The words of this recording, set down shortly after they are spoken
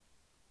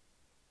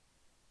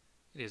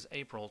It is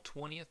April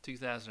 20th,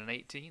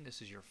 2018.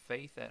 This is your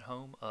Faith at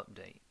Home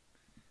update.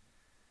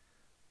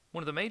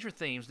 One of the major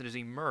themes that has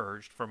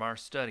emerged from our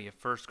study of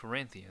 1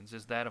 Corinthians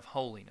is that of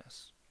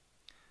holiness.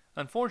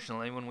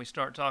 Unfortunately, when we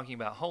start talking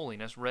about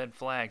holiness, red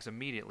flags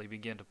immediately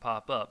begin to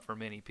pop up for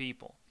many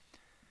people.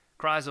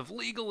 Cries of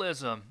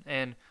legalism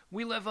and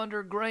 "we live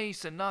under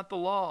grace and not the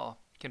law"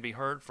 can be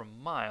heard from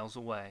miles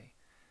away.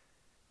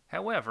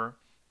 However,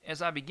 as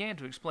I began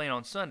to explain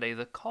on Sunday,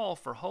 the call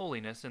for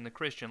holiness in the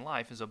Christian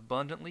life is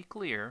abundantly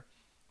clear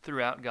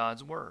throughout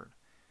God's Word.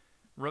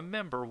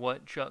 Remember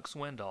what Chuck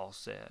Swindoll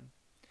said.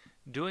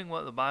 Doing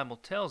what the Bible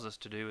tells us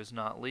to do is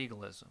not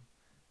legalism,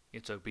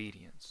 it's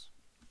obedience.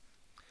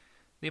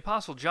 The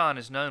Apostle John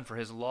is known for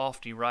his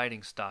lofty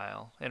writing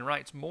style and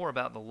writes more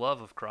about the love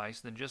of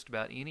Christ than just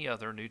about any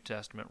other New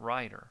Testament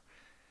writer.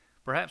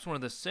 Perhaps one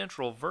of the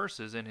central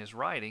verses in his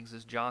writings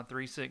is John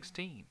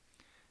 3:16.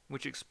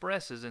 Which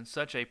expresses in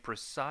such a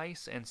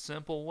precise and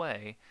simple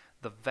way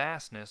the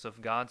vastness of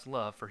God's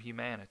love for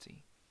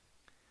humanity.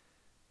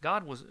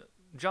 John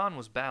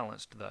was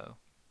balanced, though.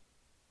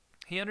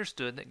 He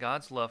understood that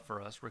God's love for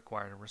us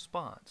required a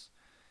response,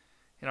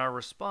 and our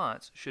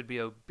response should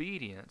be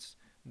obedience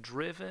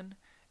driven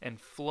and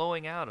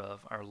flowing out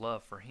of our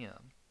love for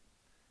Him.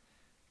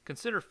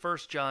 Consider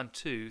 1 John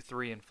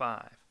 2:3 and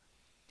 5.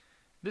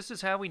 This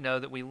is how we know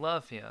that we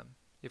love Him,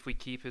 if we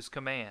keep His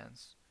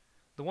commands.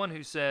 The one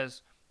who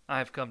says, "I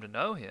have come to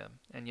know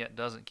Him," and yet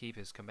doesn't keep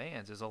His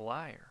commands is a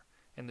liar,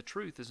 and the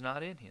truth is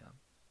not in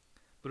him.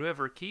 But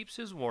whoever keeps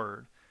His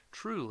word,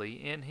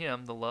 truly in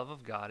him the love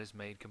of God is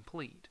made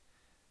complete.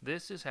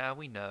 This is how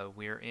we know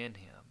we are in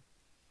Him.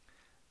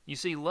 You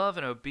see, love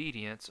and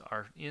obedience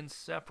are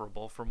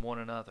inseparable from one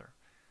another.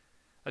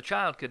 A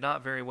child could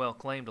not very well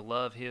claim to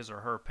love his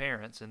or her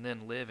parents and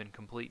then live in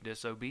complete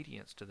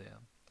disobedience to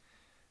them.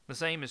 The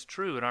same is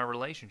true in our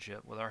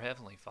relationship with our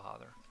Heavenly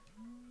Father.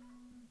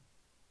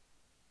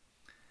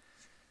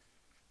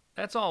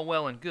 That's all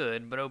well and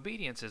good, but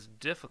obedience is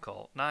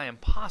difficult, nigh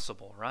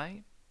impossible,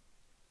 right?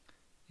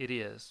 It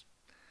is.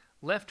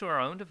 Left to our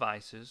own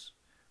devices,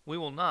 we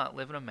will not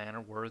live in a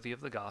manner worthy of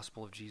the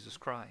gospel of Jesus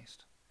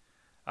Christ.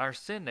 Our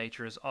sin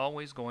nature is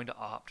always going to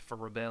opt for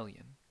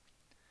rebellion.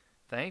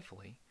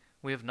 Thankfully,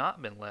 we have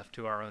not been left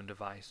to our own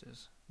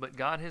devices, but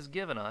God has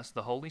given us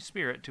the Holy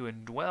Spirit to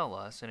indwell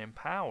us and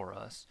empower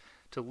us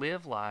to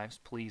live lives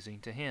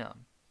pleasing to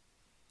Him.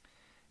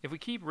 If we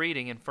keep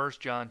reading in 1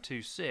 John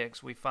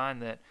 2:6, we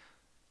find that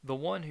the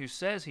one who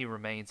says he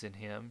remains in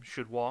Him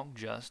should walk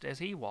just as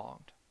He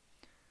walked.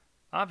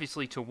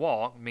 Obviously, to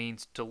walk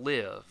means to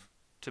live,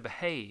 to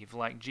behave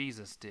like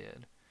Jesus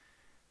did.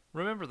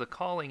 Remember the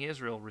calling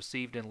Israel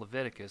received in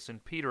Leviticus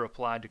and Peter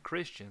applied to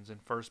Christians in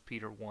 1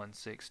 Peter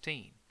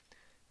 1:16.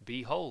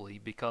 Be holy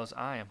because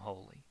I am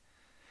holy.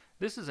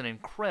 This is an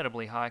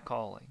incredibly high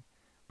calling,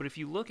 but if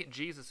you look at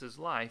Jesus'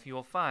 life, you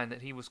will find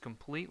that He was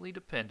completely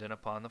dependent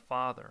upon the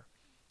Father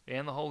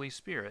and the Holy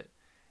Spirit.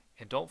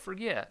 And don't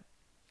forget,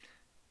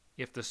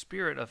 if the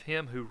Spirit of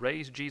Him who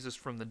raised Jesus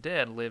from the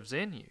dead lives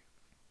in you,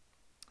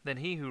 then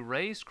He who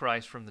raised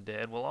Christ from the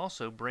dead will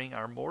also bring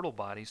our mortal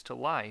bodies to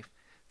life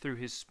through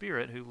His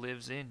Spirit who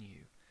lives in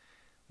you.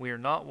 We are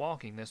not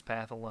walking this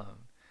path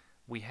alone.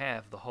 We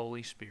have the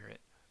Holy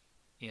Spirit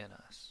in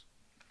us.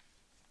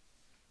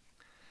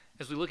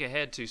 As we look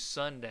ahead to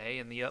Sunday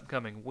and the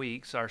upcoming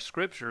weeks, our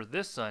scripture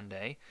this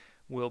Sunday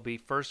will be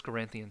 1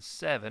 Corinthians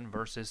 7,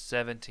 verses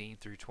 17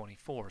 through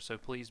 24. So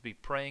please be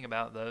praying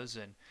about those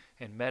and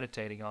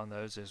meditating on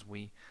those as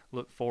we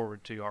look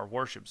forward to our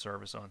worship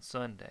service on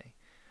Sunday.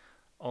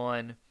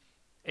 On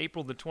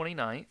April the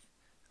 29th,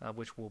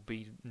 which will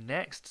be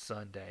next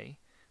Sunday,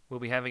 we'll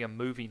be having a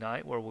movie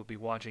night where we'll be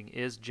watching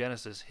Is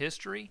Genesis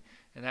History,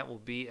 and that will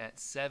be at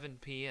 7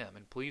 p.m.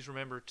 And please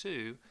remember,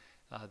 too,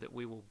 that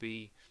we will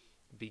be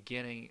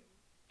beginning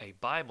a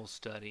Bible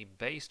study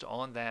based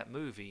on that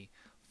movie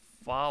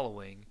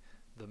following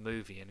the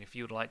movie. And if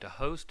you would like to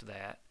host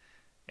that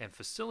and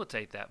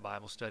facilitate that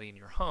Bible study in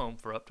your home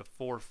for up to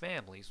 4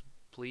 families,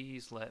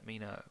 please let me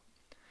know.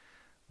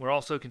 We're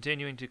also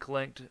continuing to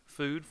collect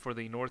food for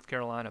the North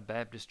Carolina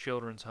Baptist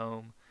Children's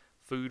Home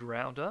Food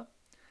Roundup.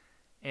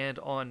 And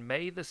on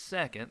May the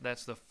 2nd,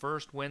 that's the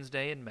first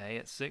Wednesday in May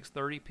at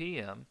 6:30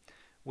 p.m.,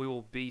 we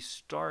will be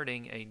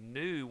starting a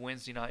new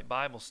Wednesday night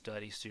Bible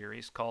study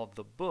series called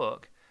The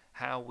Book,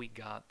 How We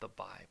Got the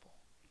Bible.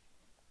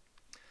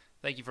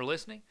 Thank you for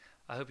listening.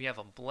 I hope you have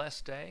a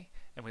blessed day,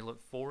 and we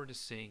look forward to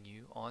seeing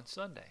you on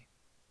Sunday.